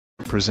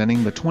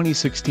presenting the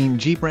 2016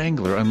 Jeep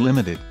Wrangler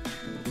Unlimited.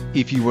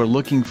 If you are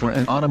looking for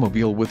an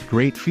automobile with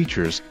great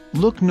features,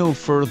 look no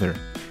further.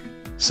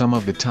 Some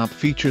of the top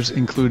features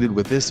included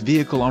with this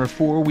vehicle are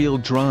 4-wheel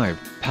drive,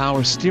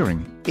 power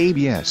steering,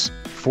 ABS,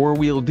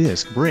 4-wheel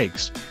disc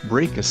brakes,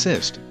 brake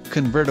assist,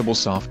 convertible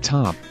soft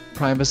top,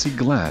 privacy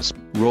glass,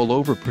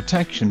 rollover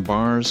protection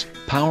bars,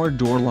 power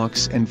door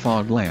locks and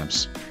fog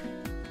lamps.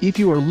 If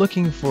you are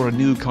looking for a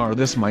new car,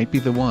 this might be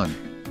the one.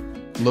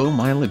 Low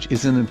mileage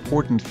is an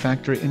important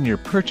factor in your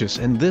purchase,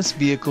 and this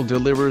vehicle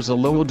delivers a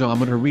low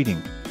odometer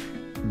reading.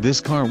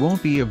 This car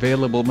won't be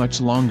available much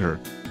longer.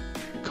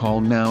 Call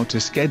now to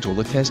schedule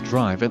a test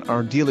drive at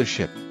our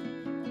dealership.